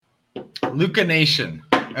Luca Nation,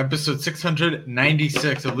 episode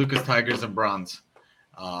 696 of Lucas Tigers and Bronze.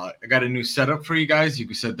 I got a new setup for you guys.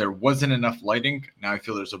 You said there wasn't enough lighting. Now I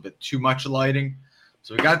feel there's a bit too much lighting.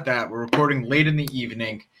 So we got that. We're recording late in the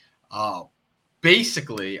evening.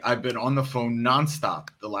 Basically, I've been on the phone nonstop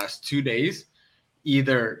the last 2 days,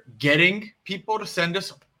 either getting people to send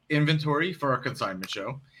us inventory for our consignment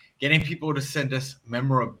show, getting people to send us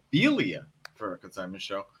memorabilia for our consignment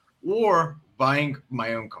show, or buying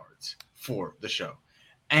my own cards for the show.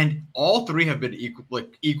 And all three have been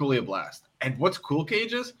equally a blast. And what's cool,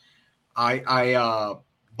 Cage, is I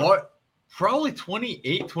bought probably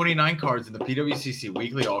 28, 29 cards in the PWCC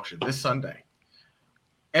weekly auction this Sunday.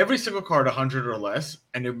 Every single card 100 or less,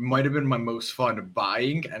 and it might have been my most fun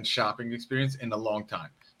buying and shopping experience in a long time.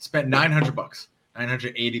 Spent $900,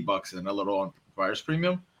 $980 in a little on buyer's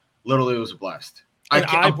premium. Literally, it was a blast.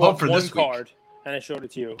 I bought for one card, and I showed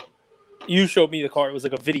it to you. You showed me the card. It was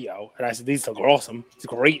like a video, and I said, these are awesome. It's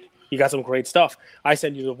great. You got some great stuff. I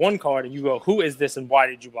send you the one card, and you go, who is this, and why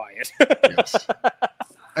did you buy it? Yes.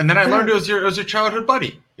 And then I learned it was your childhood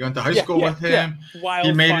buddy. You went to high school with him. Yeah.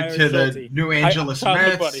 He made it to the New Angeles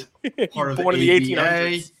Mets, part of the ABA.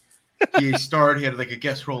 He he had like a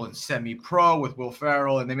guest role in Semi-Pro with Will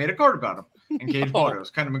Ferrell, and they made a card about him. And Cage bought it. It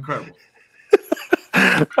was kind of incredible.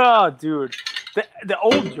 Oh, dude. The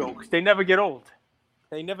old jokes, they never get old.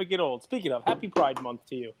 They never get old. Speaking of, happy Pride Month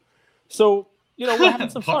to you. So, we're having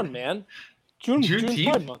some fun, man. June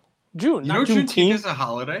Pride Month. June, not Juneteenth is a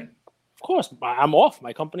holiday? Of course. I'm off.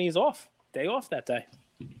 My company is off. Day off that day.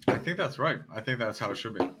 I think that's right. I think that's how it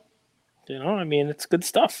should be. It's good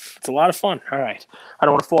stuff. It's a lot of fun. All right. I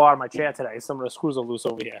don't want to fall out of my chair today. Some of the screws are loose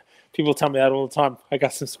over here. People tell me that all the time. I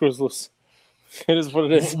got some screws loose. It is what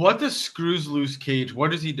it is. What does screws loose, Cage?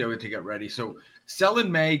 What is he doing to get ready? So sell in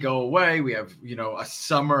May, go away. We have, a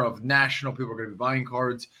summer of national. People are going to be buying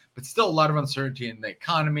cards, but still a lot of uncertainty in the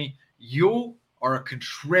economy. You are a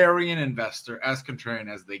contrarian investor, as contrarian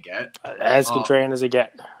as they get. As contrarian as they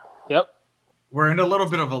get. Yep. We're in a little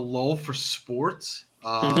bit of a lull for sports.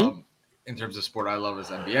 In terms of sport I love is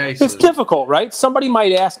NBA. So it's difficult, right? Somebody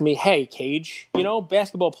might ask me, hey, Cage,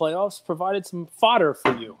 basketball playoffs provided some fodder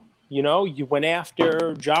for you. You went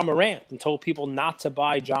after Ja Morant and told people not to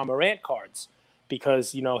buy Ja Morant cards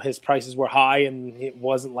because, his prices were high and it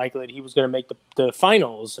wasn't likely that he was going to make the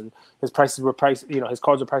finals, and his prices were priced, his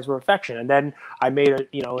cards were priced for perfection. And then I made an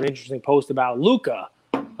interesting post about Luka,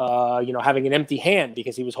 having an empty hand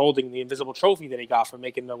because he was holding the invisible trophy that he got for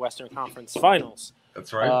making the Western Conference Finals.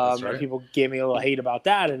 That's right. And people gave me a little hate about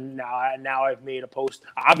that, and now I've made a post.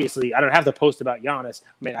 Obviously, I don't have to post about Giannis.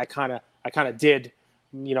 I mean, I kind of did.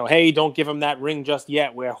 Hey, don't give him that ring just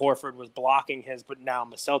yet, where Horford was blocking his, but now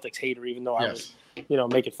I'm a Celtics hater, even though I was,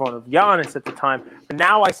 making fun of Giannis at the time. But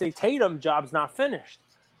now I say Tatum, job's not finished.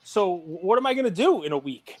 So what am I going to do in a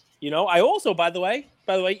week? I also, by the way,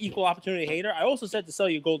 equal opportunity hater, I also said to sell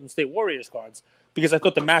you Golden State Warriors cards because I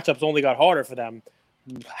thought the matchups only got harder for them.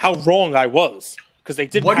 How wrong I was, because they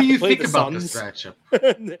didn't have to play the Suns. What do you think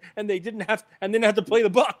about this matchup? and they didn't have to play the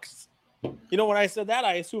Bucks. When I said that,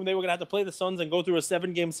 I assumed they were going to have to play the Suns and go through a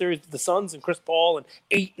 7-game series with the Suns and Chris Paul and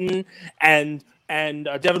Ayton and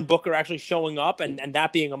Devin Booker actually showing up and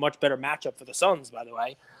that being a much better matchup for the Suns, by the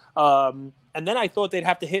way. And then I thought they'd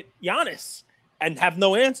have to hit Giannis and have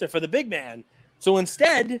no answer for the big man. So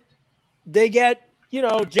instead, they get,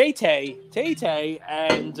 Tay,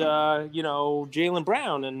 and, Jaylen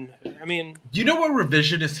Brown. And, I mean... Do you know what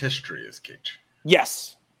revisionist history is, Cage?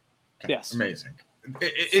 Yes. Okay. Yes. Amazing.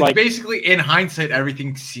 It's basically, in hindsight,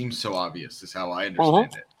 everything seems so obvious, is how I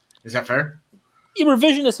understand it. Is that fair?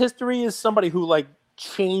 Revisionist history is somebody who,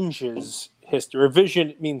 changes history.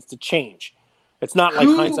 Revision means to change. It's not like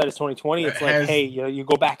hindsight is 20/20. It's like, hey, you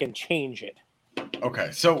go back and change it.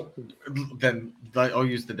 Okay, so then I'll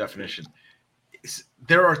use the definition.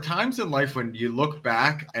 There are times in life when you look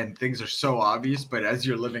back and things are so obvious, but as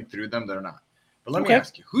you're living through them, they're not. But let me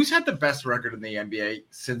ask you, who's had the best record in the NBA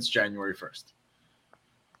since January 1st?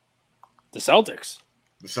 The Celtics.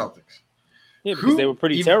 The Celtics. Yeah, because they were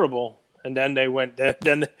pretty terrible, and then they went.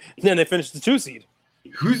 Then they finished the 2 seed.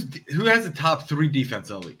 Who has the top 3 defense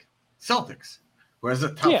in the league? Celtics. Who has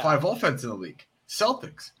the top 5 offense in the league?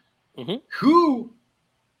 Celtics. Who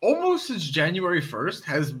almost since January 1st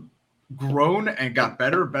has grown and got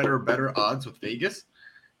better odds with Vegas?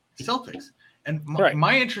 Celtics. And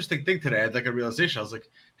my interesting thing today, I had a realization. I was like,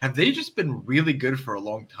 have they just been really good for a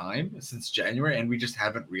long time since January and we just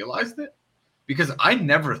haven't realized it? Because I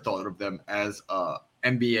never thought of them as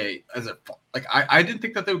NBA, I didn't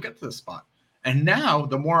think that they would get to this spot. And now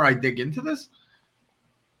the more I dig into this,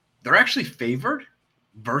 they're actually favored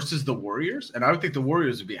versus the Warriors, and I would think the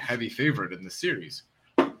Warriors would be a heavy favorite in the series.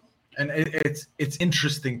 And it's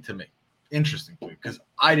interesting to me. Interesting to me because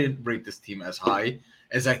I didn't rate this team as high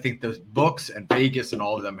as I think the books and Vegas and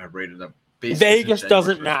all of them have rated them. Vegas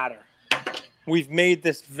doesn't matter. We've made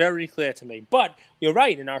this very clear to me. But you're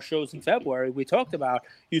right. In our shows in February, you talked about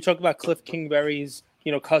Cliff Kingsbury's,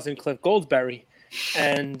 cousin Cliff Goldsberry,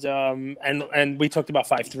 and we talked about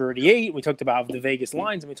 538. We talked about the Vegas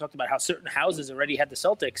lines, and we talked about how certain houses already had the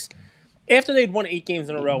Celtics after they'd won 8 games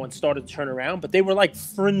in a row and started to turn around. But they were like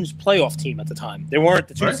fringe playoff team at the time. They weren't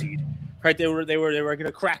the 2 seed. Right, they were going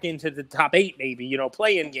to crack into the top 8, maybe,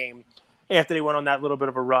 play-in game after they went on that little bit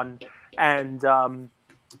of a run, and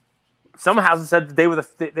some houses said that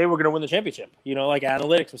they were going to win the championship. Like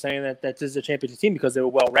analytics were saying that this is a championship team because they were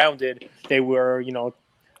well-rounded. They were,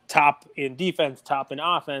 top in defense, top in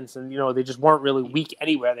offense, and they just weren't really weak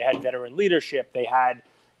anywhere. They had veteran leadership. They had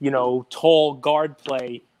tall guard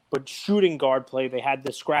play, but shooting guard play. They had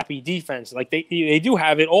the scrappy defense. Like they do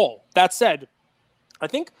have it all. That said, I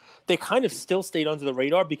think they kind of still stayed under the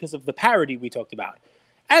radar because of the parity we talked about,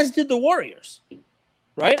 as did the Warriors,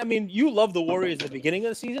 right? I mean, you love the Warriors at the beginning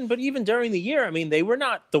of the season, but even during the year, I mean, they were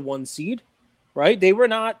not the 1 seed, right? They were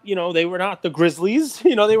not, they were not the Grizzlies,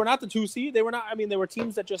 they were not the 2 seed. They were not, I mean, they were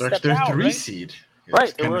teams that just stepped out, 3 right? seed.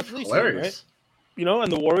 Right, they were a 3 seed, right?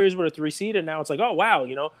 And the Warriors were a 3 seed, and now it's like, oh, wow,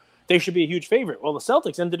 they should be a huge favorite. Well, the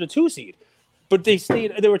Celtics ended a 2 seed, but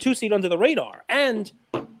they were 2 seed under the radar. And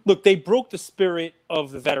look, they broke the spirit of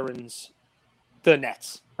the veterans, the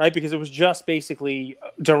Nets, right? Because it was just basically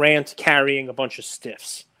Durant carrying a bunch of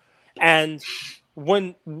stiffs. And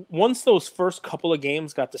once those first couple of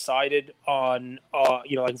games got decided on,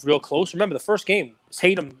 like real close, remember the first game,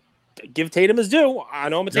 Tatum, give Tatum his due. I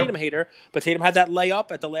know I'm a Tatum hater, but Tatum had that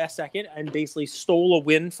layup at the last second and basically stole a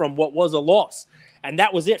win from what was a loss. And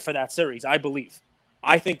that was it for that series, I believe.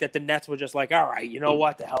 I think that the Nets were just like, all right, you know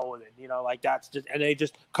what, the hell with it. Like that's just, and they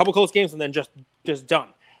just a couple close games and then just done.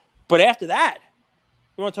 But after that,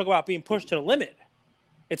 you want to talk about being pushed to the limit.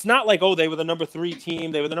 It's not like, oh, they were the number 3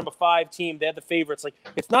 team. They were the number 5 team. They had the favorites. Like,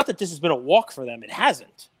 it's not that this has been a walk for them. It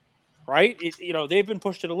hasn't, right? They've been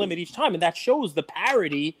pushed to the limit each time. And that shows the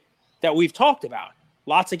parity that we've talked about.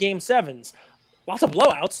 Lots of game 7s, lots of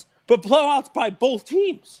blowouts, but blowouts by both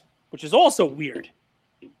teams, which is also weird.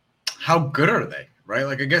 How good are they? Right,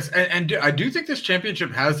 like I guess, and I do think this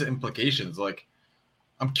championship has implications. Like,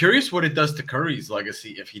 I'm curious what it does to Curry's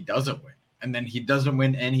legacy if he doesn't win, and then he doesn't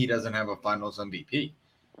win, and he doesn't have a Finals MVP,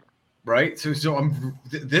 right? So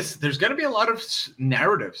there's going to be a lot of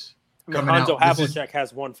narratives coming Hanzo out. Havlicek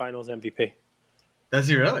has 1 Finals MVP. Does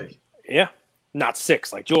he really? Yeah, not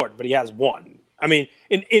 6 like Jordan, but he has 1. I mean,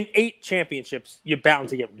 in 8 championships, you're bound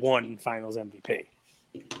to get 1 Finals MVP.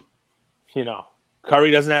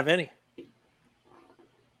 Curry doesn't have any.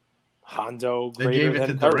 Hondo, they gave it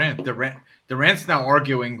to Durant. Durant's now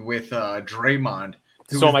arguing with Draymond,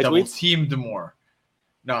 who was double teamed more.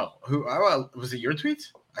 No, who was it? Your tweets?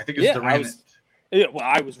 I think it was Durant.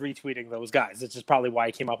 I was retweeting those guys. That's just probably why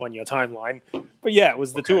it came up on your timeline. But yeah, it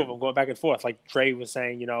was the 2 of them going back and forth. Like Dre was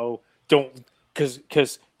saying, don't because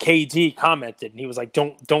KD commented and he was like,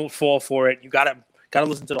 don't fall for it. You gotta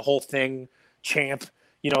listen to the whole thing, champ.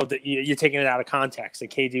 That you're taking it out of context.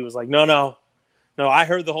 And KD was like, no, I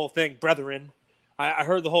heard the whole thing, brethren. I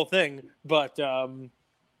heard the whole thing, but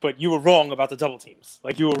you were wrong about the double teams.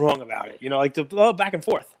 Like you were wrong about it. Like the back and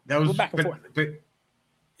forth. That was back and forth. But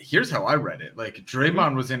here's how I read it. Like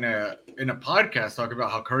Draymond was in a podcast talking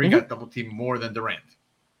about how Curry got double teamed more than Durant.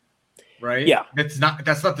 Right? Yeah. That's not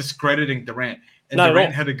discrediting Durant. And not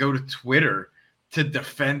Durant had to go to Twitter to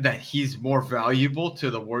defend that he's more valuable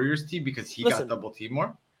to the Warriors team because he got double teamed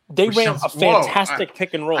more. They ran a fantastic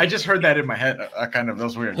pick and roll. I just heard that in my head. That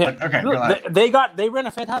was weird. Yeah. But, okay, look, they ran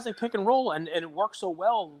a fantastic pick and roll, and it worked so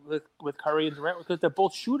well with Curry and Durant because they're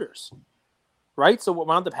both shooters, right? So what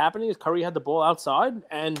wound up happening is Curry had the ball outside,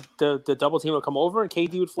 and the double team would come over, and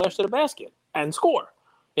KD would flash to the basket and score.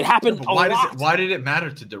 It happened a lot. Why did it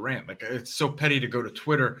matter to Durant? Like it's so petty to go to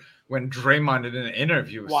Twitter when Draymond in an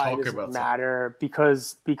interview was talking about. Why does it matter?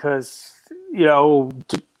 Because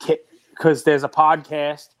there's a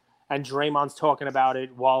podcast. And Draymond's talking about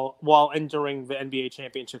it while entering the NBA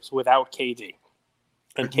championships without KD.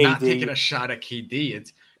 And KD, not taking a shot at KD.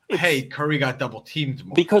 It's hey, Curry got double teamed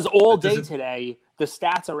more. Because all day today, the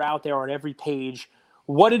stats are out there on every page.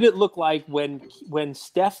 What did it look like when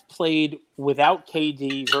Steph played without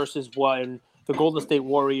KD versus when the Golden State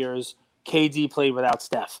Warriors, KD played without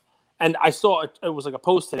Steph? And I saw it was like a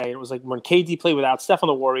post today. And it was like when KD played without Steph on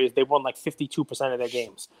the Warriors, they won like 52% of their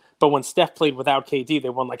games. But when Steph played without KD, they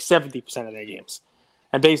won like 70% of their games.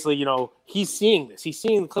 And basically, he's seeing this. He's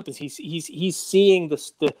seeing the Clippers. He's seeing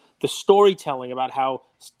the storytelling about how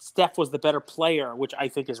Steph was the better player, which I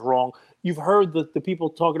think is wrong. You've heard the people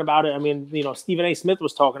talking about it. I mean, Stephen A. Smith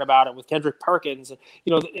was talking about it with Kendrick Perkins.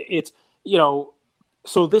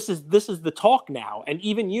 So this is the talk now. And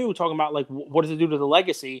even you talking about, like, what does it do to the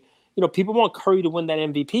legacy? People want Curry to win that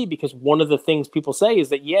MVP because one of the things people say is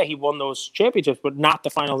that, yeah, he won those championships, but not the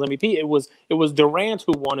Finals MVP. It was Durant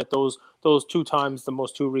who won it those 2 times, the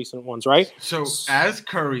most 2 recent ones, right? So as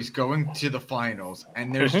Curry's going to the Finals,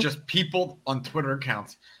 and there's just people on Twitter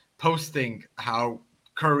accounts posting how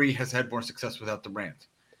Curry has had more success without Durant,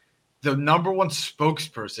 the number one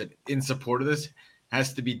spokesperson in support of this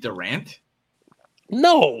has to be Durant.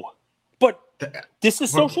 No, but this is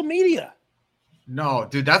social media. No,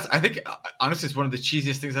 dude, I think, honestly, it's one of the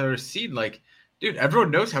cheesiest things I've ever seen. Like, dude,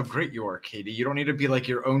 everyone knows how great you are, KD. You don't need to be like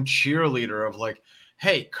your own cheerleader of like,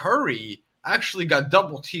 hey, Curry actually got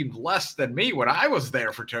double teamed less than me when I was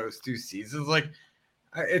there for those 2 seasons. Like,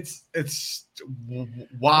 it's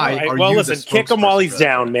why right, are well, you listen, kick him while he's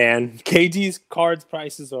down, man. KD's cards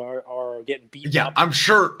prices are getting beaten up. I'm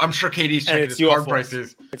sure KD's checking his card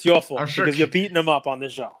prices. It's your fault I'm sure because you're beating him up on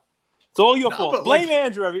this show. It's all your fault. Blame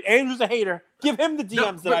Andrew. Andrew's a hater. Give him the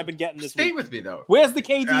DMs that I've been getting this week. Stay with me, though. Where's the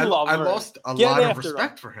KD love? I lost a lot of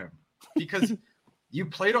respect for him because you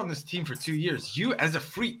played on this team for 2 years. You, as a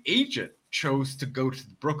free agent, chose to go to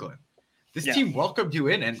Brooklyn. This team welcomed you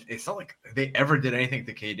in, and it's not like they ever did anything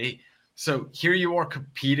to KD. So here you are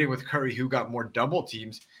competing with Curry, who got more double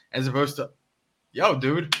teams, as opposed to, yo,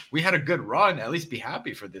 dude, we had a good run. At least be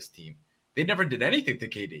happy for this team. They never did anything to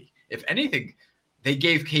KD. If anything, they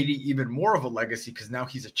gave KD even more of a legacy because now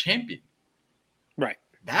he's a champion. Right.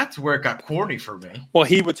 That's where it got corny for me. Well,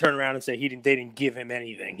 he would turn around and say they didn't give him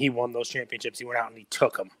anything. He won those championships. He went out and he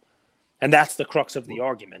took them. And that's the crux of the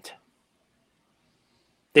argument.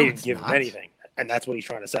 They didn't give him anything. And that's what he's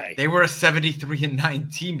trying to say. They were a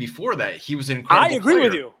 73-9 team before that. He was an incredible I agree player.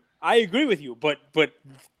 with you. But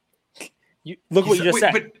you look what you just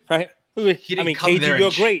said. Right? KD,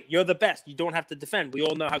 you're great. You're the best. You don't have to defend. We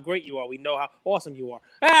all know how great you are. We know how awesome you are.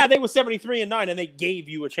 They were 73-9, and they gave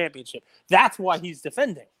you a championship. That's why he's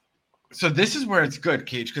defending. So this is where it's good,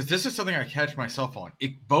 Cage, because this is something I catch myself on.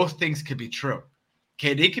 Both things could be true.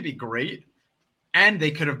 KD could be great, and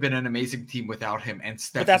they could have been an amazing team without him. And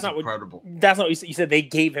Steph is incredible. That's not what you said. You said they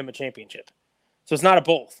gave him a championship. So it's not a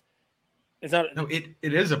both. It's not. No, it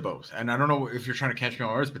is a both, and I don't know if you're trying to catch me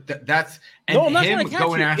on words, but that's and no, I'm not him trying to catch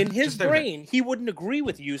going you. after In his brain, he wouldn't agree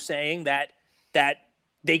with you saying that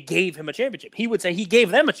they gave him a championship. He would say he gave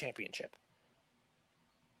them a championship.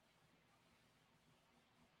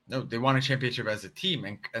 No, they won a championship as a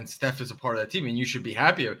team, and Steph is a part of that team, and you should be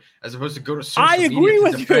happy as opposed to go to social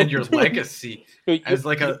media to defend your legacy as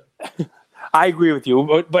like a. I agree with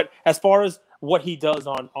you, but as far as what he does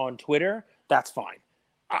on Twitter, that's fine.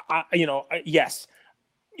 Yes,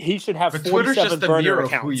 he should have 47 burner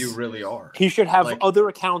accounts. Of who you really are. He should have other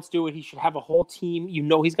accounts do it. He should have a whole team.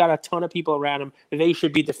 He's got a ton of people around him that they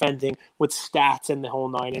should be defending with stats and the whole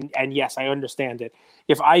nine. And yes, I understand it.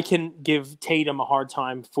 If I can give Tatum a hard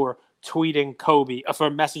time for tweeting Kobe, for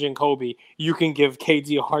messaging Kobe, you can give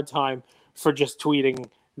KD a hard time for just tweeting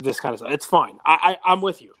this kind of stuff. It's fine. I'm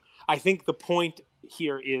with you. I think the point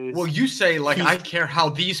here is, well, you say I care how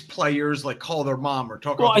these players call their mom or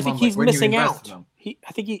talk about. Well, I think he's missing out.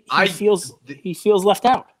 I think he feels left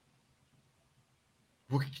out.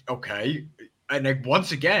 Okay, and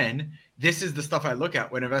once again, this is the stuff I look at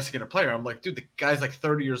when investigating a player. I'm like, dude, the guy's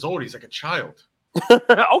 30 years old. He's like a child.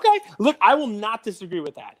 Okay, look, I will not disagree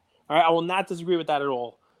with that. All right, I will not disagree with that at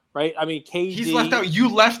all. Right? I mean, KD. He's left out. You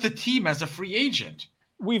left the team as a free agent.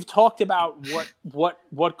 We've talked about what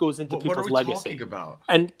goes into people's legacy. What are we talking about?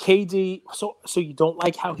 And KD, so you don't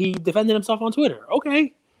like how he defended himself on Twitter?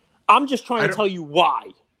 Okay, I'm just trying to tell you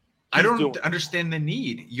why. I don't understand the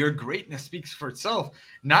need. Your greatness speaks for itself,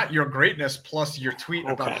 not your greatness plus your tweet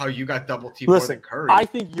about how you got double teamed more than Curry. I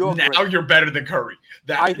think you're you're better than Curry.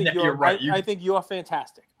 You're right. I think you're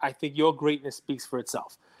fantastic. I think your greatness speaks for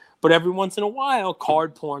itself. But every once in a while,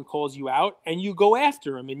 card porn calls you out, and you go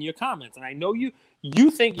after him in your comments. And I know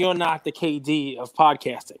you think you're not the KD of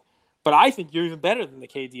podcasting, but I think you're even better than the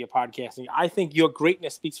KD of podcasting. I think your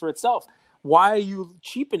greatness speaks for itself. Why are you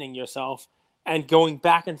cheapening yourself and going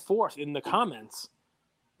back and forth in the comments?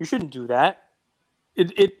 You shouldn't do that.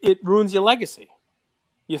 It ruins your legacy.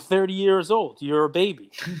 You're 30 years old. You're a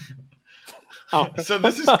baby. So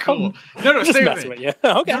this is cool. No, stay with me. Yeah.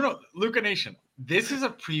 Okay. No, Luca Nation. This is a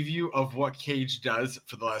preview of what Cage does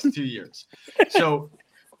for the last 2 years. So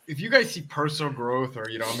if you guys see personal growth or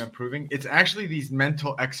I'm improving, it's actually these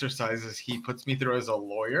mental exercises he puts me through as a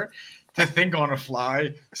lawyer to think on a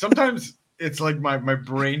fly. Sometimes it's like my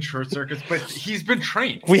brain short circuits, but he's been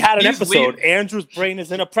trained. We had an episode. Andrew's brain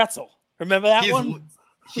is in a pretzel. Remember that one?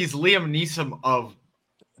 He's Liam Neeson of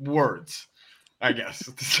words, I guess.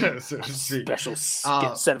 Special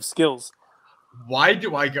set of skills. Why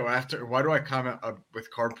do I comment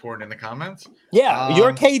with card porn in the comments? Yeah,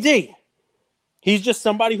 you're KD. He's just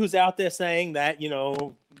somebody who's out there saying that, you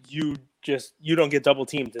don't get double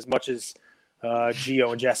teamed as much as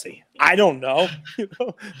Gio and Jesse. I don't know.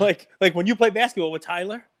 Like when you play basketball with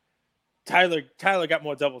Tyler got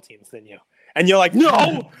more double teams than you. And you're like,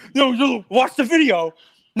 no, watch the video.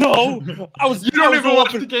 No, you don't even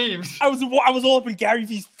watch the games. I was all up in Gary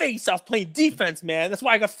Vee's face. I was playing defense, man. That's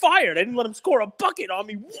why I got fired. I didn't let him score a bucket on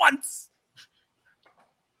me once.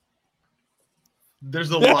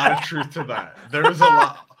 There's a lot of truth to that. There was a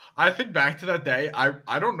lot. I think back to that day.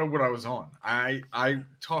 I don't know what I was on. I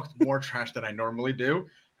talked more trash than I normally do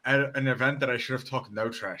at an event that I should have talked no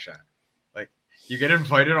trash at. Like, you get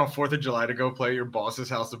invited on 4th of July to go play at your boss's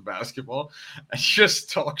house of basketball and just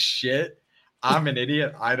talk shit. I'm an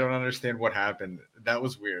idiot. I don't understand what happened. That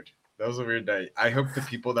was weird. That was a weird day. I hope the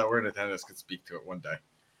people that were in attendance could speak to it one day.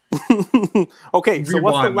 Okay, so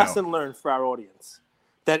what's the lesson learned for our audience?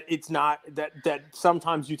 That it's not that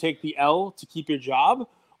sometimes you take the L to keep your job,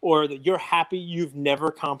 or that you're happy you've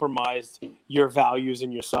never compromised your values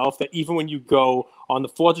and yourself, that even when you go on the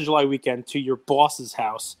 4th of July weekend to your boss's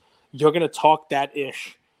house, you're going to talk that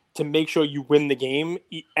ish to make sure you win the game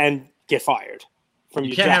and get fired from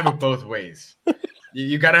your job. You can't have it both ways.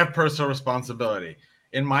 You got to have personal responsibility.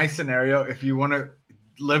 In my scenario, if you want to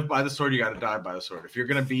live by the sword, you got to die by the sword. If you're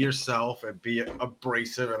going to be yourself and be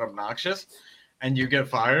abrasive and obnoxious and you get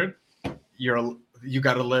fired, you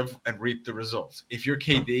got to live and reap the results. If you're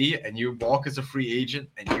KD and you walk as a free agent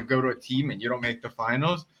and you go to a team and you don't make the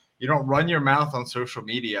finals, you don't run your mouth on social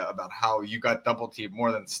media about how you got double teamed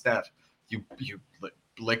more than Steph. You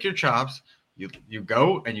lick your chops. You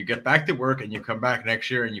go and you get back to work and you come back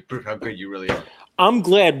next year and you prove how good you really are. I'm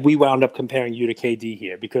glad we wound up comparing you to KD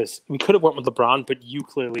here because we could have went with LeBron, but you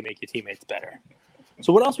clearly make your teammates better.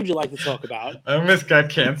 So what else would you like to talk about? I almost got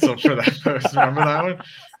canceled for that post. Remember that one?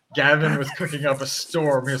 Gavin was cooking up a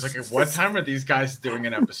storm. He was like, what time are these guys doing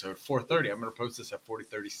an episode? 4:30. I'm going to post this at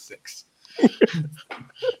 40:36.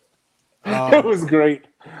 It was great.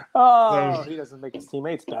 Oh, he doesn't make his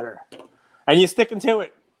teammates better. And you're sticking to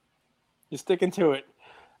it.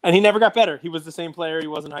 And he never got better. He was the same player he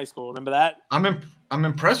was in high school. Remember that? I'm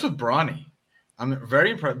impressed with Bronny. I'm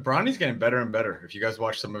very impressed. Bronny's getting better and better. If you guys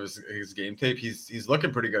watch some of his game tape, he's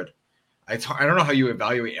looking pretty good. I don't know how you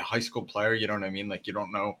evaluate a high school player. You know what I mean? Like, you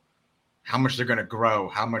don't know how much they're going to grow,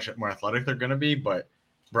 how much more athletic they're going to be. But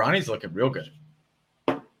Bronny's looking real good.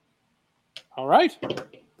 All right.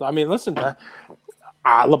 I mean, listen,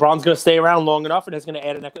 LeBron's going to stay around long enough, and it's going to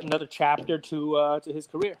add another chapter to his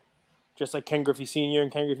career. Just like Ken Griffey Sr.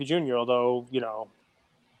 and Ken Griffey Jr., although,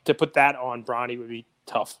 to put that on Bronny would be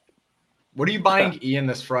tough. What are you buying Ian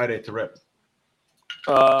this Friday to rip?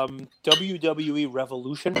 WWE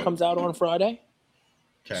Revolution comes out on Friday.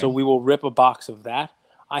 Okay. So we will rip a box of that.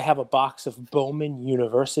 I have a box of Bowman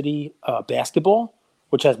University basketball,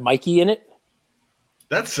 which has Mikey in it.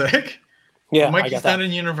 That's sick. Yeah, Mikey's not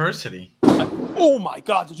in university. Oh, my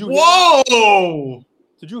God. Did you hear Whoa! that?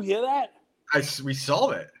 Did you hear that? We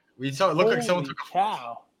saw it. We saw it. Looked like someone took a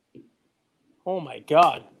cow. Oh, my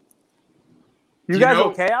God. You guys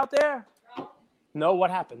okay out there? No,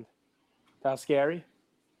 what happened? That was scary?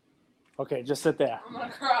 Okay, just sit there. I'm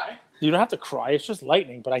going to cry. You don't have to cry. It's just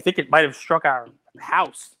lightning, but I think it might have struck our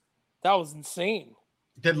house. That was insane.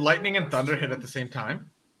 Did lightning and thunder hit at the same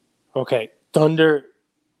time? Okay, thunder,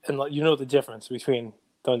 and you know the difference between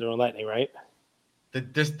thunder and lightning, right?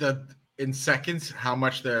 In seconds, how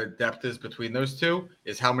much the depth is between those two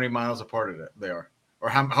is how many miles apart they are, or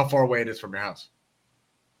how far away it is from your house.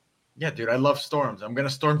 Yeah, dude, I love storms. I'm going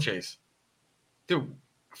to storm chase. Dude,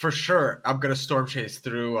 for sure, I'm going to storm chase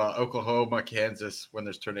through Oklahoma, Kansas when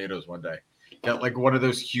there's tornadoes one day. Got like one of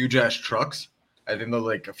those huge-ass trucks. I think they're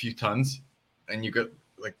like a few tons. And you could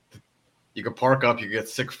park up, you get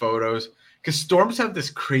sick photos. Because storms have this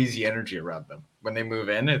crazy energy around them. When they move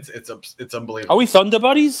in, it's unbelievable. Are we Thunder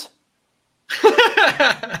Buddies?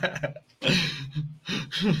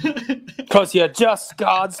 Because you're just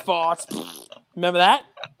God's thoughts. Remember that?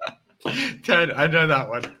 Ted, I know that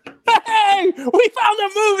one. Hey, we found a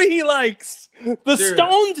movie he likes. The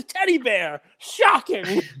Stoned Teddy Bear.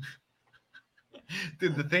 Shocking.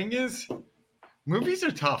 Dude, the thing is, Movies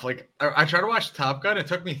are tough. Like I tried to watch Top Gun. It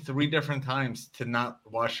took me 3 different times to not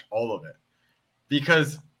watch all of it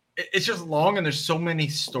because it's just long and there's so many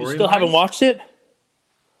storylines. You still haven't watched it?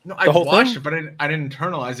 No, I've watched it, but I didn't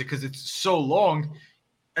internalize it because it's so long.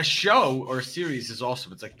 A show or a series is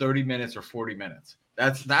awesome. It's like 30 minutes or 40 minutes.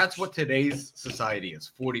 That's what today's society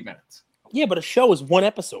is. 40 minutes. Yeah, but a show is one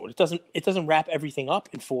episode. It doesn't wrap everything up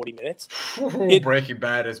in 40 minutes. Breaking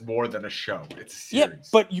Bad is more than a show. It's a series.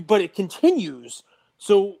 Yeah, but it continues.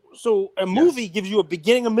 So a movie gives you a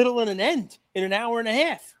beginning, a middle, and an end in an hour and a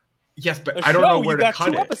half. Yes, but I don't know where to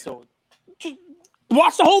cut it. Episodes. Just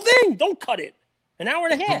watch the whole thing. Don't cut it. An hour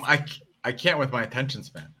and a half. I can't with my attention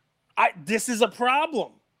span. This is a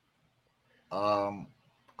problem.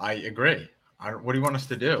 I agree. What do you want us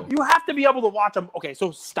to do? You have to be able to watch them. Okay,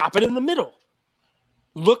 so stop it in the middle.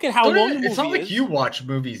 Look at how long the movie is. It's not like you watch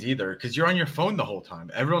movies either, because you're on your phone the whole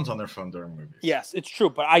time. Everyone's on their phone during movies. Yes, it's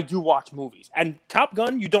true, but I do watch movies. And Top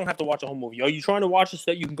Gun, you don't have to watch a whole movie. Are you trying to watch this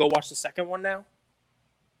so that you can go watch the second one now?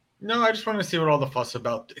 No, I just want to see what all the fuss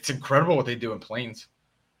about. It's incredible what they do in planes.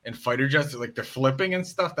 In fighter jets, like they're flipping and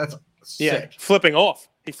stuff. That's sick. Flipping off.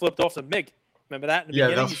 He flipped off the MiG. Remember that? In the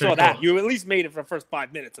beginning? That's you saw cool. that. You at least made it for the first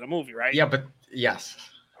 5 minutes of the movie, right? Yeah, but yes.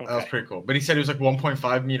 Okay. That was pretty cool. But he said he was like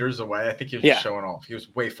 1.5 meters away. I think he was just showing off. He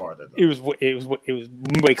was way farther. It was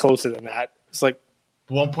way closer than that. It's like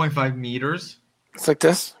 1.5 meters. It's like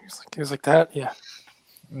this. He was like that. Yeah.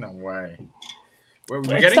 No way.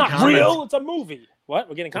 It's not comments. Real. It's a movie. What?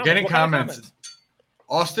 We're getting comments. We're getting comments.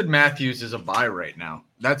 Austin Matthews is a buy right now.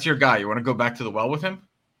 That's your guy. You want to go back to the well with him?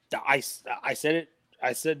 I said it.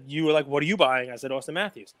 I said, you were like, what are you buying? I said, Austin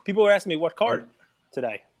Matthews. People were asking me what card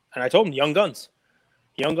today. And I told them, Young Guns.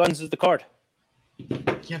 Young Guns is the card.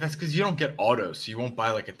 Yeah, that's because you don't get autos, so you won't buy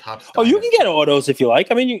like a top stock. Oh, you can get autos if you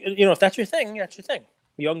like. I mean, you know, if that's your thing, that's your thing.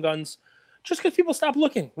 Young Guns. Just because people stop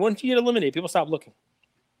looking. Once you get eliminated, people stop looking.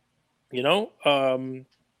 You know?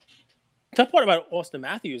 Tough part about Austin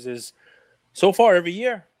Matthews is, so far every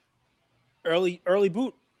year, early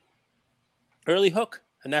boot, early hook.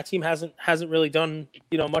 And that team hasn't really done,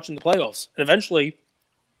 much in the playoffs. And eventually,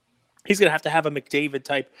 he's going to have a McDavid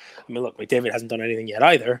type. I mean, look, McDavid hasn't done anything yet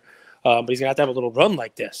either, but he's going to have a little run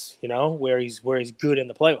like this, where he's good in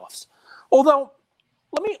the playoffs. Although,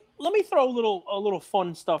 let me throw a little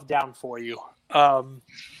fun stuff down for you. Throw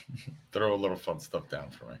a little fun stuff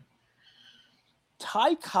down for me.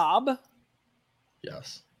 Ty Cobb.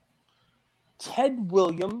 Yes. Ted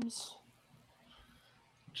Williams.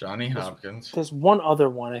 Johnny Hopkins. There's one other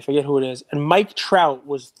one. I forget who it is. And Mike Trout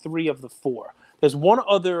was 3 of the 4. There's one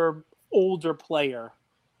other older player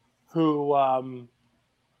who,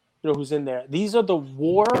 who's in there. These are the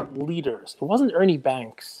WAR leaders. It wasn't Ernie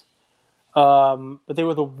Banks, but they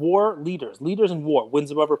were the WAR leaders. Leaders in WAR, wins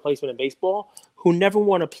above replacement in baseball, who never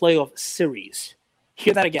won a playoff series.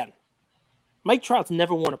 Hear that again. Mike Trout's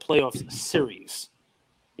never won a playoff series.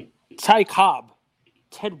 Ty Cobb,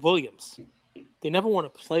 Ted Williams. They never won a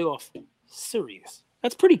playoff series.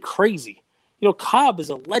 That's pretty crazy. Cobb is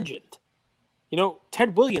a legend.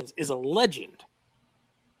 Ted Williams is a legend.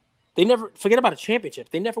 They never forget about a championship.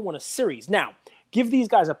 They never won a series. Now, give these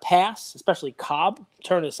guys a pass, especially Cobb,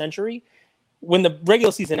 turn of the century. When the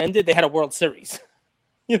regular season ended, they had a World Series.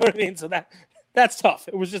 You know what I mean? So that's tough.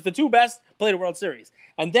 It was just the 2 best played a World Series.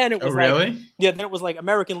 And then it was really? Then it was like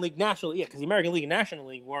American League, National League. Yeah, because the American League and National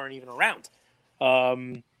League weren't even around.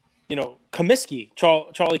 Comiskey,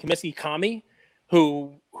 Charlie Comiskey, Kami,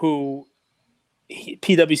 who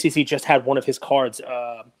PWCC just had one of his cards, in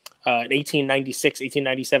 1896,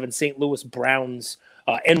 1897, St. Louis Browns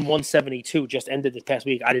N172 just ended this past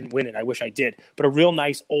week. I didn't win it. I wish I did. But a real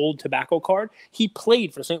nice old tobacco card. He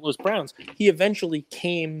played for the St. Louis Browns. He eventually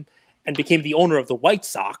came and became the owner of the White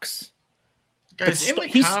Sox. Guys,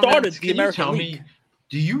 he started the American League.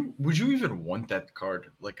 Would you even want that card?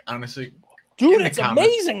 Like, honestly, dude, it's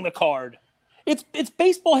amazing. The card, it's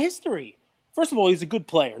baseball history. First of all, he's a good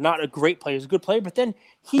player, not a great player. He's a good player, but then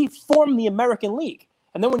he formed the American League,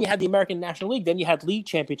 and then when you had the American National League, then you had League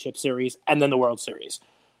Championship Series and then the World Series.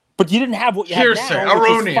 But you didn't have what you have now.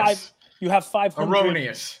 Erroneous. You have 500.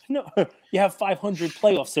 Erroneous. No, you have 500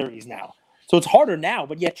 playoff series now, so it's harder now.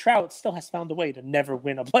 But yet Trout still has found a way to never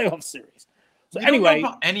win a playoff series. So we anyway, don't know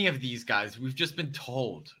about any of these guys. We've just been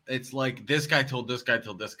told. It's like this guy told this guy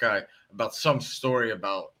about some story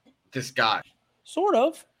about this guy. Sort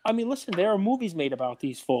of. I mean, listen, there are movies made about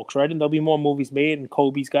these folks, right? And there'll be more movies made. And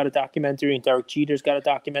Kobe's got a documentary, and Derek Jeter's got a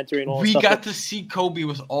documentary, and all. We got to see Kobe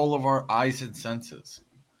with all of our eyes and senses.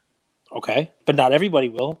 Okay, but not everybody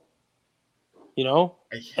will.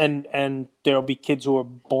 and there'll be kids who are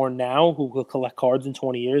born now who will collect cards in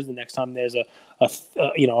 20 years. The next time there's a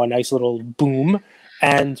nice little boom,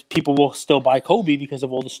 and people will still buy Kobe because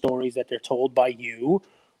of all the stories that they're told by you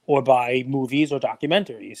or by movies or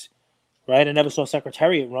documentaries, right? I never saw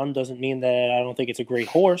Secretariat run doesn't mean that I don't think it's a great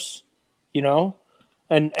horse,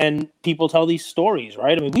 and people tell these stories,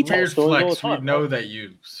 right? I mean, we tell stories all the time. We know that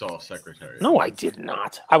you saw Secretariat. No, I did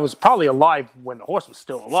not. I was probably alive when the horse was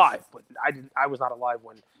still alive, but I was not alive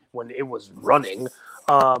when it was running.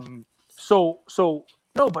 So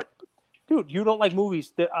no, but dude, you don't like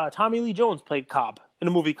movies. Tommy Lee Jones played Cobb in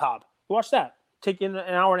the movie Cobb. Watch that. Take in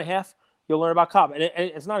an hour and a half. You'll learn about Cobb, and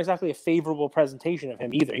it's not exactly a favorable presentation of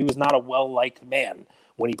him either. He was not a well-liked man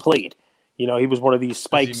when he played. He was one of these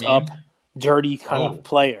spikes up, dirty kind of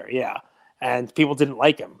player, yeah. And people didn't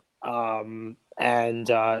like him. They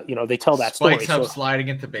tell that story. Spikes up, sliding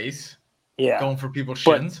into base, yeah, going for people's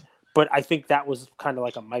shins. But I think that was kind of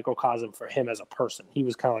like a microcosm for him as a person. He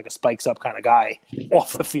was kind of like a spikes up kind of guy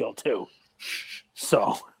off the field too.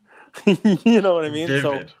 So, you know what I mean?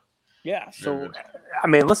 Vivid. So, yeah. So, I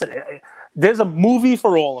mean, listen, there's a movie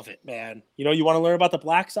for all of it, man. You want to learn about the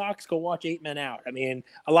Black Sox? Go watch 8 Men Out. I mean,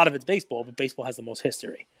 a lot of it's baseball, but baseball has the most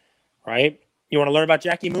history, right? You want to learn about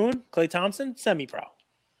Jackie Moon, Klay Thompson, semi-pro.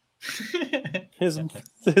 His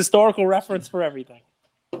historical reference for everything.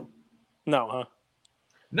 No, huh?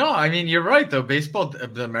 No, I mean, you're right, though. Baseball,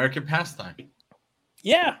 the American pastime.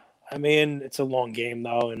 Yeah. I mean, it's a long game,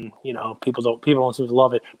 though, and, people don't seem to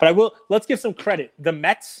love it. But let's give some credit. The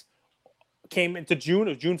Mets came into June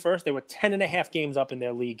 1st. They were 10.5 games up in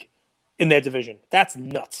their league, in their division. That's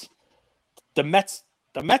nuts. The Mets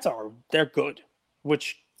they're good,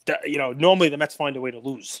 which, normally the Mets find a way to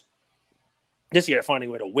lose. This year, they're finding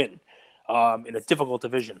a way to win in a difficult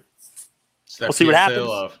division. We'll see what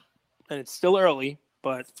happens. And it's still early,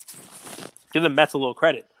 but give the Mets a little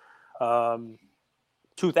credit.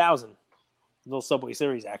 2000, little Subway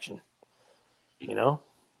Series action. You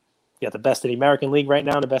got the best in the American League right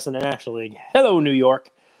now and the best in the National League. Hello, New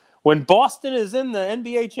York. When Boston is in the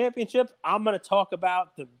NBA championship, I'm going to talk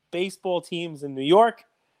about the baseball teams in New York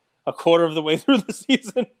a quarter of the way through the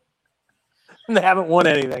season. And they haven't won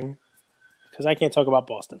anything. Because I can't talk about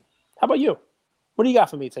Boston. How about you? What do you got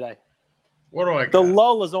for me today? What do I got? The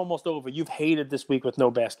lull is almost over. You've hated this week with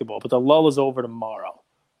no basketball, but the lull is over tomorrow.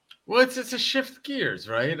 Well, it's a shift gears,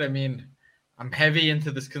 right? I mean, I'm heavy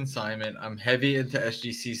into this consignment. I'm heavy into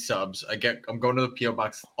SGC subs. I'm going to the PO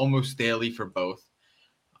box almost daily for both.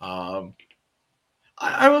 I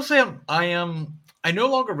will say I no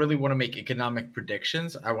longer really want to make economic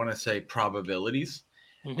predictions. I want to say probabilities.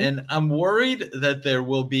 Mm-hmm. And I'm worried that there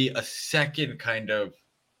will be a second kind of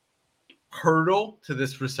hurdle to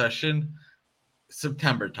this recession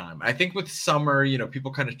September time. I think with summer,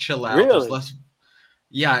 people kind of chill out. Really? There's less.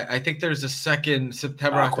 Yeah, I think there's a second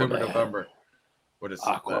September, Aquaman. October, November. What is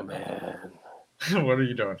Aquaman? What are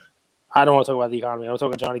you doing? I don't want to talk about the economy. I want to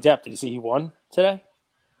talk about Johnny Depp. Did you see he won today?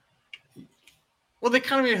 Well, the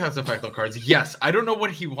economy has effect on cards. Yes. I don't know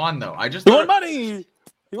what he won, though. I just he won money.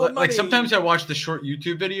 Like sometimes I watch the short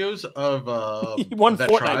YouTube videos of he won that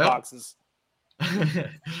Fortnite trial. boxes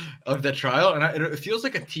of that trial, and it feels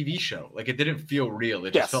like a TV show. Like it didn't feel real.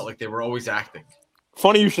 It just felt like they were always acting.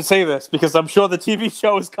 Funny you should say this because I'm sure the TV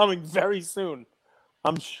show is coming very soon.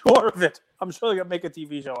 I'm sure of it. I'm sure they're gonna make a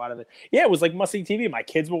TV show out of it. Yeah, it was like must-see TV. My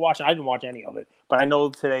kids were watching. I didn't watch any of it, but I know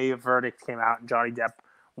today a verdict came out and Johnny Depp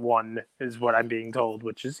won, is what I'm being told.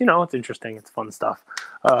 Which is, it's interesting. It's fun stuff.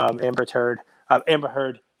 Amber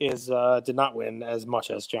Heard did not win as much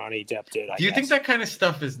as Johnny Depp did. Do you think that kind of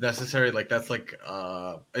stuff is necessary? Like that's like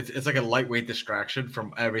it's like a lightweight distraction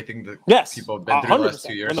from everything that people have been through the last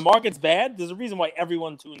 2 years. When the market's bad, there's a reason why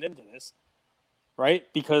everyone tuned into this,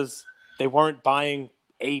 right? Because they weren't buying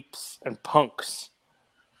apes and punks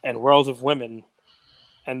and Worlds of Women,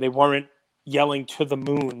 and they weren't yelling to the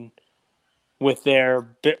moon with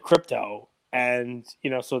their crypto, and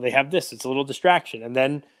so they have this. It's a little distraction, and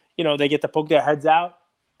then they get to poke their heads out,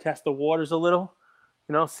 test the waters a little,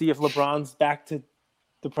 see if LeBron's back to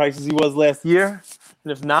the prices he was last year,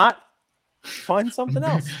 and if not, find something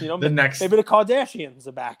else. Maybe the Kardashians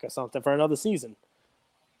are back or something for another season.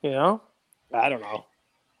 I don't know.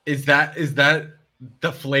 Is that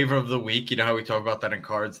the flavor of the week? You know how we talk about that in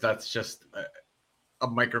cards? That's just a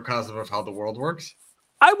microcosm of how the world works.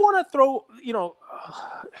 I want to throw,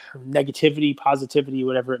 negativity, positivity,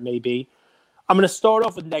 whatever it may be. I'm going to start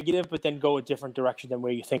off with negative, but then go a different direction than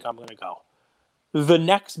where you think I'm going to go. The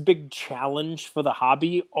next big challenge for the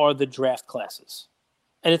hobby are the draft classes.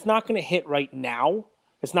 And it's not going to hit right now.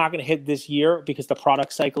 It's not going to hit this year because the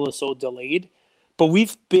product cycle is so delayed. But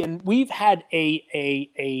we've had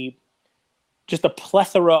a just a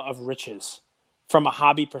plethora of riches from a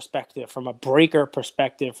hobby perspective, from a breaker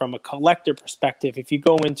perspective, from a collector perspective. If you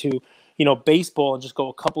go into, baseball and just go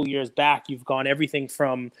a couple years back, you've gone everything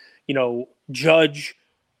from, Judge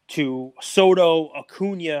to Soto,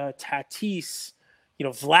 Acuna, Tatis,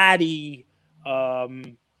 Vladdy,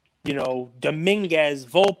 Dominguez,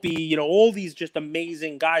 Volpe, all these just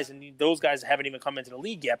amazing guys. And those guys haven't even come into the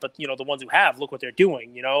league yet, but, the ones who have, look what they're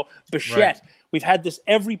doing, Bichette. Right. We've had this,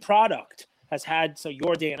 every product has had, so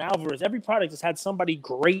Jordan Alvarez, every product has had somebody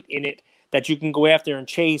great in it that you can go after and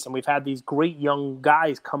chase. And we've had these great young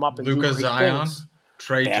guys come up and Luka, do great Zion, things.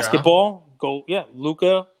 Trey, basketball,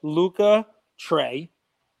 Luka, Trey,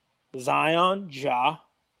 Zion, Ja,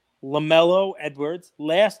 LaMelo, Edwards.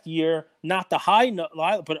 Last year, not the high,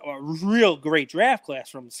 but a real great draft class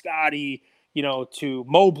from Scotty, to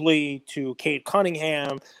Mobley, to Cade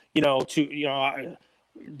Cunningham, to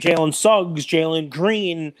Jalen Suggs, Jalen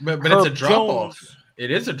Green. But it's a drop off.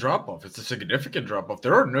 It is a drop off. It's a significant drop off.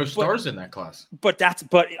 There are no stars in that class. But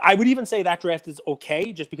I would even say that draft is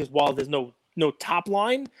okay, just because while there's no top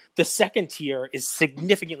line, the second tier is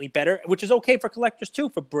significantly better, which is okay for collectors too,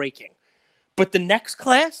 for breaking. But the next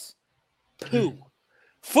class,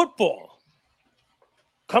 football.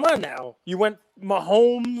 Come on now. You went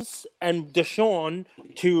Mahomes and Deshaun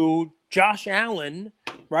to Josh Allen,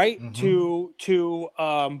 right? Mm-hmm. To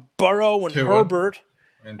Burrow and Tua. Herbert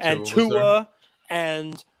and Tua.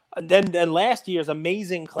 And then last year's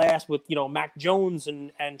amazing class with, Mac Jones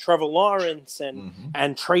and Trevor Lawrence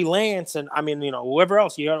and Trey Lance and, whoever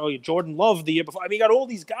else. You got Jordan Love the year before. You got all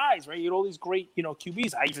these guys, right? You got all these great,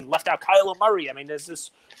 QBs. I even left out Kyler Murray. There's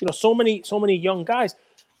this, so many young guys.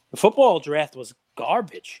 The football draft was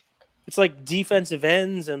garbage. It's like defensive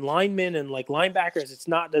ends and linemen and like linebackers. It's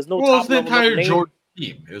not. There's no. Well, it's the entire Georgia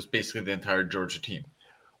team. It was basically the entire Georgia team,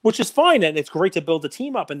 which is fine, and it's great to build a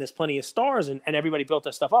team up, and there's plenty of stars, and everybody built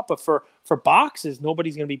that stuff up. But for boxes,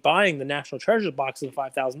 nobody's going to be buying the National Treasure boxes of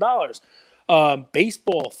 $5,000.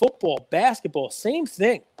 Baseball, football, basketball, same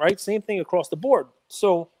thing, right? Same thing across the board.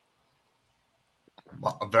 So,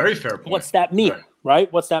 a very fair point. What's that mean,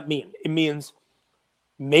 right? What's that mean? It means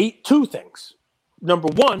two things. Number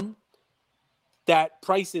one, that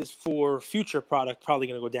prices for future product probably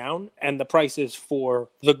going to go down, and the prices for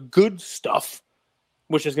the good stuff,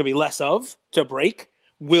 which is going to be less of to break,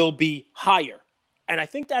 will be higher. And I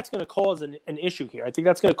think that's going to cause an issue here. I think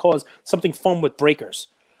that's going to cause something fun with breakers.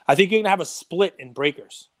 I think you're going to have a split in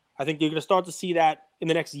breakers. I think you're going to start to see that in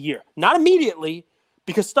the next year. Not immediately,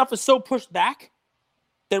 because stuff is so pushed back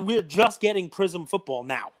that we're just getting Prism football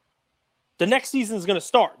now. The next season is going to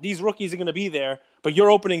start. These rookies are going to be there, but you're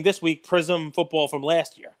opening this week Prism football from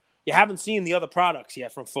last year. You haven't seen the other products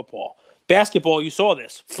yet from football. Basketball, you saw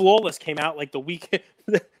this. Flawless came out like the week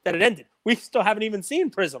that it ended. We still haven't even seen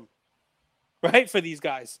Prism, right, for these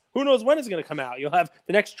guys. Who knows when it's going to come out? You'll have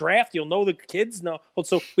the next draft. You'll know the kids. No,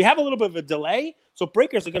 so we have a little bit of a delay. So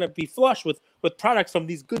breakers are going to be flush with products from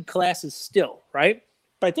these good classes still, right?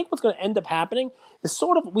 But I think what's going to end up happening is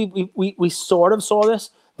sort of we sort of saw this.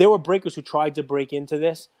 There were breakers who tried to break into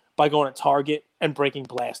this by going to Target and breaking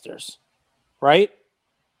blasters, right?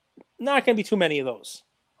 Not going to be too many of those,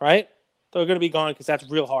 right? They're going to be gone because that's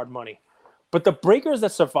real hard money. But the breakers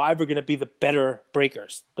that survive are going to be the better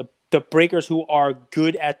breakers. The breakers who are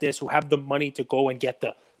good at this, who have the money to go and get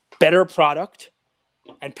the better product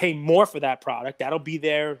and pay more for that product. That'll be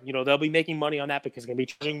there. They'll be making money on that because they're going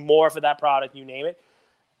to be charging more for that product, you name it.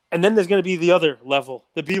 And then there's going to be the other level,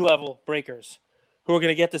 the B-level breakers, who are going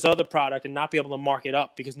to get this other product and not be able to mark it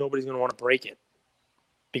up because nobody's going to want to break it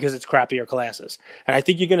because it's crappier classes. And I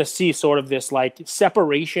think you're going to see sort of this like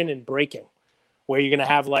separation in breaking where you're going to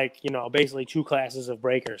have basically two classes of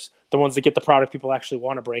breakers, the ones that get the product people actually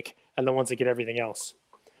want to break and the ones that get everything else.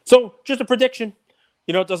 So just a prediction.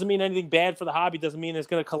 It doesn't mean anything bad for the hobby. Doesn't mean it's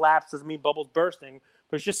going to collapse. Doesn't mean bubbles bursting.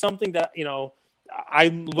 But it's just something that,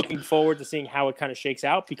 I'm looking forward to seeing how it kind of shakes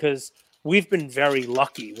out because we've been very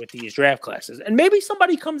lucky with these draft classes. And maybe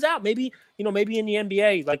somebody comes out. Maybe in the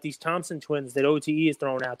NBA, like these Thompson twins that OTE is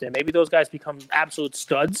throwing out there, maybe those guys become absolute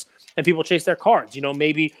studs and people chase their cards.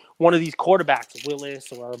 Maybe one of these quarterbacks,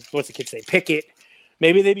 Willis or what's the kid say, Pickett,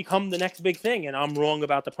 maybe they become the next big thing and I'm wrong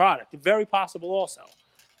about the product. Very possible also.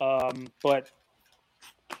 But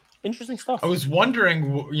interesting stuff. I was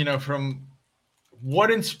wondering, from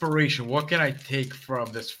what inspiration, what can I take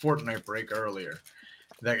from this Fortnite break earlier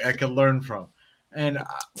that I could learn from? And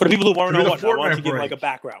for the people who weren't on what, I want to give like a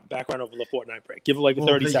background over the Fortnite break. Give it like a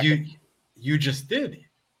 30 second. You just did.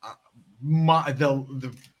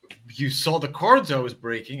 You saw the cards I was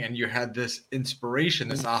breaking, and you had this inspiration,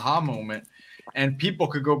 this aha moment and people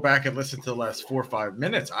could go back and listen to the last 4 or 5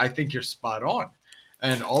 minutes. I think you're spot on.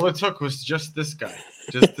 And all it took was just this guy,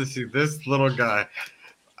 just to see this little guy.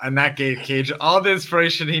 And that gave Cage all the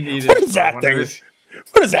inspiration he needed. What is that thing?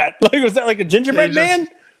 What is that? Like, was that like a gingerbread man?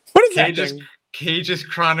 What is that thing? Cage's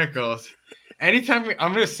Chronicles. Anytime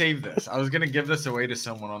I'm going to save this. I was going to give this away to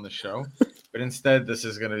someone on the show. But instead, this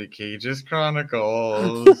is going to be Cage's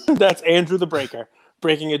Chronicles. That's Andrew the Breaker.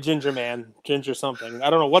 Breaking a ginger man. Ginger something. I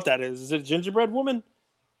don't know what that is. Is it a gingerbread woman?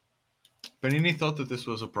 Panini thought that this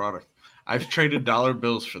was a product. I've traded dollar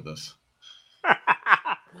bills for this.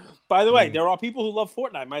 By the way, there are people who love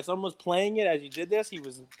Fortnite. My son was playing it as you did this. He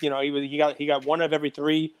was, he got one of every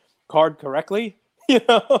 3 card correctly.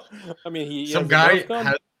 I mean, some guy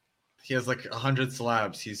has like 100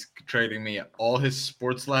 slabs. He's trading me all his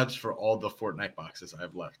sports slabs for all the Fortnite boxes I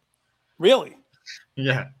have left. Really?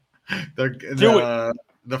 Yeah. The first you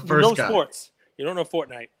know guy. Sports. You don't know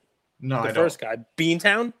Fortnite. No, the first guy,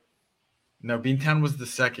 Beantown. No, Beantown was the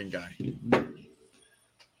second guy.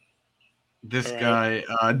 This guy,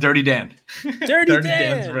 Dirty Dan. Dirty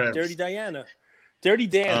Dan. Dirty Diana. Dirty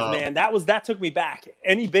Dan, man. That took me back.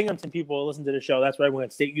 Any Binghamton people listen to the show. That's where I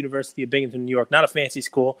went. State University of Binghamton, New York. Not a fancy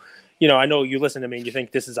school. I know you listen to me and you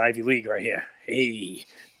think this is Ivy League right here. Hey,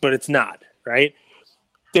 but it's not, right?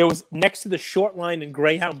 There was next to the Short Line and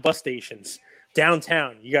Greyhound bus stations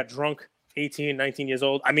downtown. You got drunk, 18, 19 years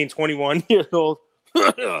old. 21 years old.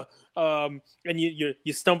 And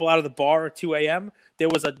you stumble out of the bar at 2 a.m. There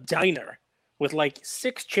was a diner with like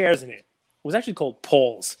 6 chairs in it. It was actually called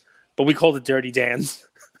Paul's, but we called it Dirty Dan's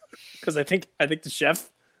because I think the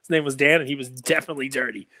chef, his name was Dan, and he was definitely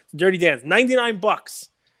dirty. Dirty Dan's, $99,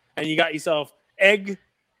 and you got yourself egg,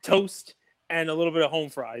 toast, and a little bit of home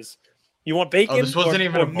fries. You want bacon? Oh, this wasn't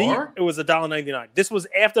even a bar? Meat? It was $1.99. This was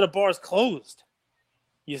after the bars closed.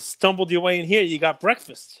 You stumbled your way in here. You got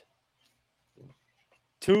breakfast.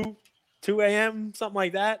 2 a.m., something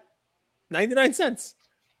like that. 99 cents.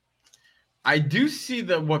 I do see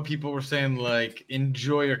that what people were saying, like,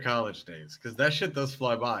 enjoy your college days, because that shit does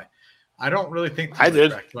fly by. I don't really think I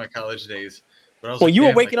did back to my college days. But you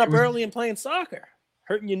were waking up early and playing soccer,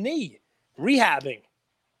 hurting your knee, rehabbing.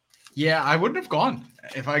 Yeah, I wouldn't have gone.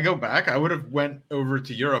 If I go back, I would have went over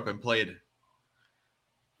to Europe and played.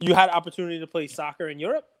 You had opportunity to play soccer in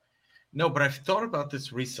Europe? No, but I've thought about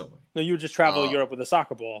this recently. No, you would just travel to Europe with a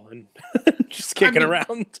soccer ball and just kicking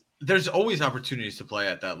around. There's always opportunities to play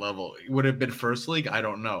at that level. Would it have been first league? I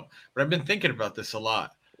don't know. But I've been thinking about this a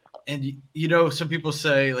lot. And, some people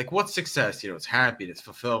say, like, what's success? It's happiness,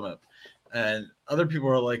 fulfillment. And other people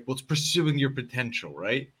are like, well, it's pursuing your potential,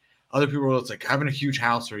 right? Other people are, it's like having a huge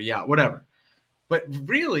house or whatever. But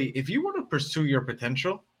really, if you want to pursue your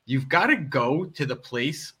potential, you've got to go to the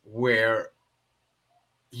place where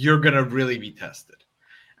you're going to really be tested.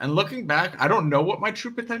 And looking back, I don't know what my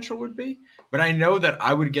true potential would be, but I know that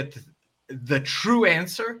I would get the true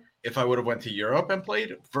answer if I would have went to Europe and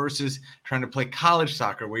played versus trying to play college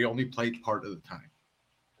soccer where you only played part of the time.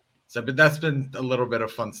 So, but that's been a little bit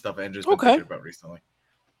of fun stuff Andrew's been thinking about recently.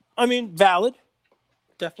 Valid.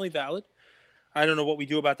 Definitely valid. I don't know what we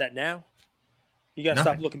do about that now. You got to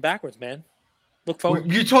stop looking backwards, man. Look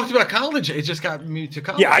forward. You talked about college. It just got me to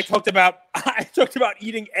college. Yeah, I talked about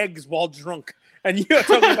eating eggs while drunk, and you're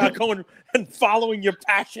talking about going and following your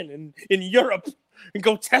passion in Europe and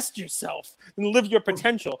go test yourself and live your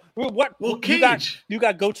potential. What? Well, you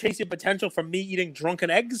got go chase your potential from me eating drunken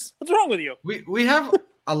eggs? What's wrong with you? We have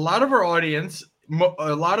a lot of our audience.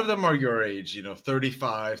 A lot of them are your age,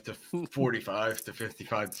 35 to 45 to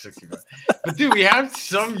 55 to 65. But dude, we have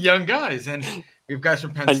some young guys, and we have guys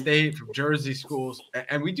from Penn State, from Jersey schools,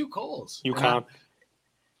 and we do calls. UConn,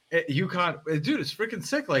 dude, it's freaking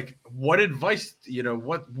sick. Like, what advice?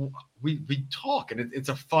 What we talk, and it's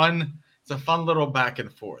a fun little back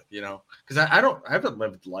and forth. Because I haven't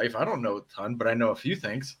lived life. I don't know a ton, but I know a few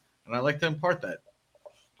things, and I like to impart that.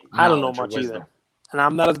 I don't know much either, and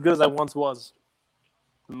I'm not as good as I once was.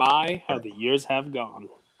 How the years have gone.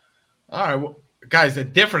 All right, well, guys, a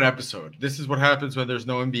different episode. This is what happens when there's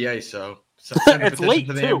no NBA. So it's late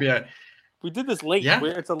to the too. NBA. We did this late. Yeah.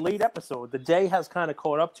 It's a late episode. The day has kind of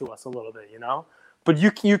caught up to us a little bit, But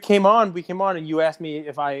you came on. We came on, and you asked me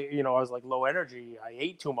if I was like low energy. I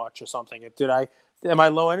ate too much or something. Am I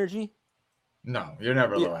low energy? No, you're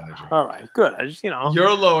never low energy. All right, good. I just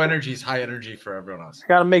your low energy is high energy for everyone else. I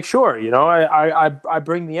got to make sure. I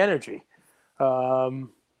bring the energy.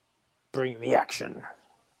 Bring the action.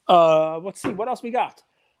 Let's see. What else we got?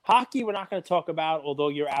 Hockey, we're not going to talk about, although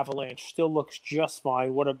your Avalanche still looks just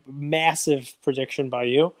fine. What a massive prediction by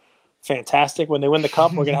you. Fantastic. When they win the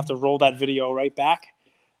cup, we're going to have to roll that video right back.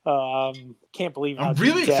 Can't believe how I'm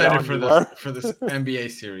really dead excited on for you this were. for this NBA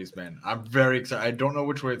series, man. I'm very excited. I don't know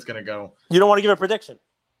which way it's gonna go. You don't want to give a prediction.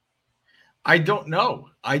 I don't know.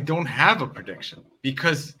 I don't have a prediction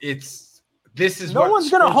because this is No what one's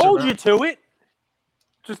going to sports hold are you about. to it.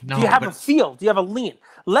 Just No, do you have but- a feel? Do you have a lean?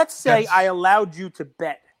 Let's say That's- I allowed you to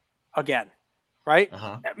bet again, right?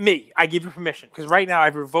 Uh-huh. Me, I give you permission because right now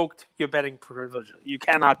I've revoked your betting privilege. You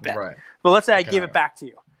cannot bet. Right. But let's say I Okay. give it back to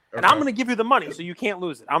you, and I'm going to give you the money, so you can't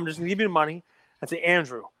lose it. I'm just going to give you the money and say,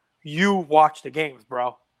 Andrew, you watch the games,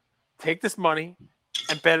 bro. Take this money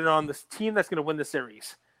and bet it on this team that's going to win the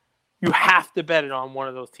series. You have to bet it on one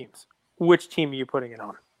of those teams. Which team are you putting it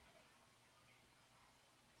on?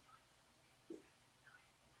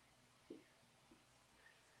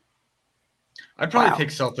 I'd probably Wow. take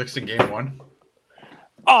Celtics in game 1.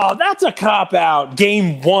 Oh, that's a cop-out.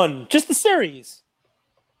 Game 1. Just the series.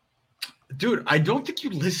 Dude, I don't think you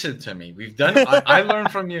listened to me. We've done. I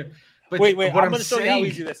learned from you. But Wait. what I'm going to show you how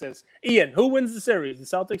easy this is. Ian, who wins the series? The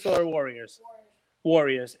Celtics or Warriors?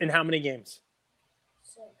 Warriors. In how many games?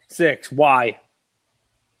 6. Why?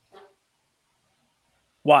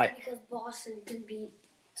 Why? Because Boston can beat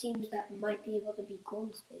teams that might be able to beat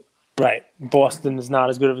Golden State. Right. Boston is not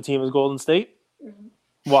as good of a team as Golden State. Mhm.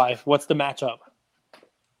 Why? What's the matchup?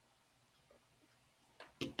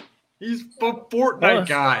 He's a Fortnite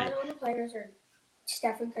guy. I know the players are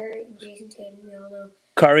Stephen Curry and Jason Tatum. We all know.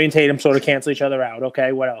 Curry and Tatum sort of cancel each other out.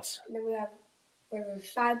 Okay, what else? And then we have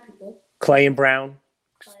there's 5 people. Clay and Brown,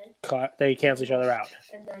 But, they cancel each other out.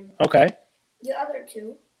 and then Okay. the other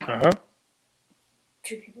 2, Uh-huh.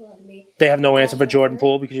 2 people like me. They have no answer for Jordan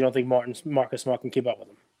Poole because you don't think Marcus Smart can keep up with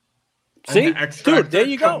him. See? An X Dude, Factor. there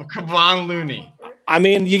you go. Come on, Looney. I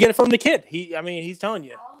mean, you get it from the kid. He's telling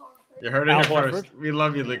you. You heard it Al here first. Horford. We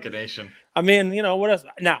love you, Lincoln Nation. I mean, what else?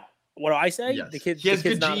 Now, what do I say? Yes. The kid. He has the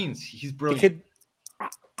kid's good not- genes. He's The brilliant. kid.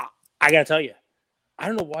 I gotta tell you, I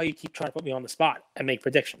don't know why you keep trying to put me on the spot and make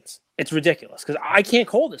predictions. It's ridiculous because I can't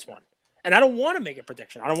call this one, and I don't want to make a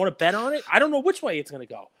prediction. I don't want to bet on it. I don't know which way it's gonna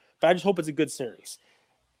go, but I just hope it's a good series.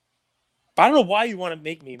 But I don't know why you want to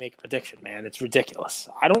make me make a prediction, man. It's ridiculous.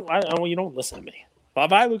 I don't. You don't listen to me.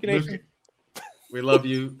 Bye, Luke Nation. Luke, we love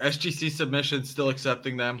you. SGC submissions, still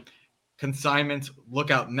accepting them. Consignments,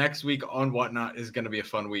 look out next week on Whatnot is going to be a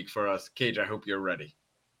fun week for us. Cage, I hope you're ready.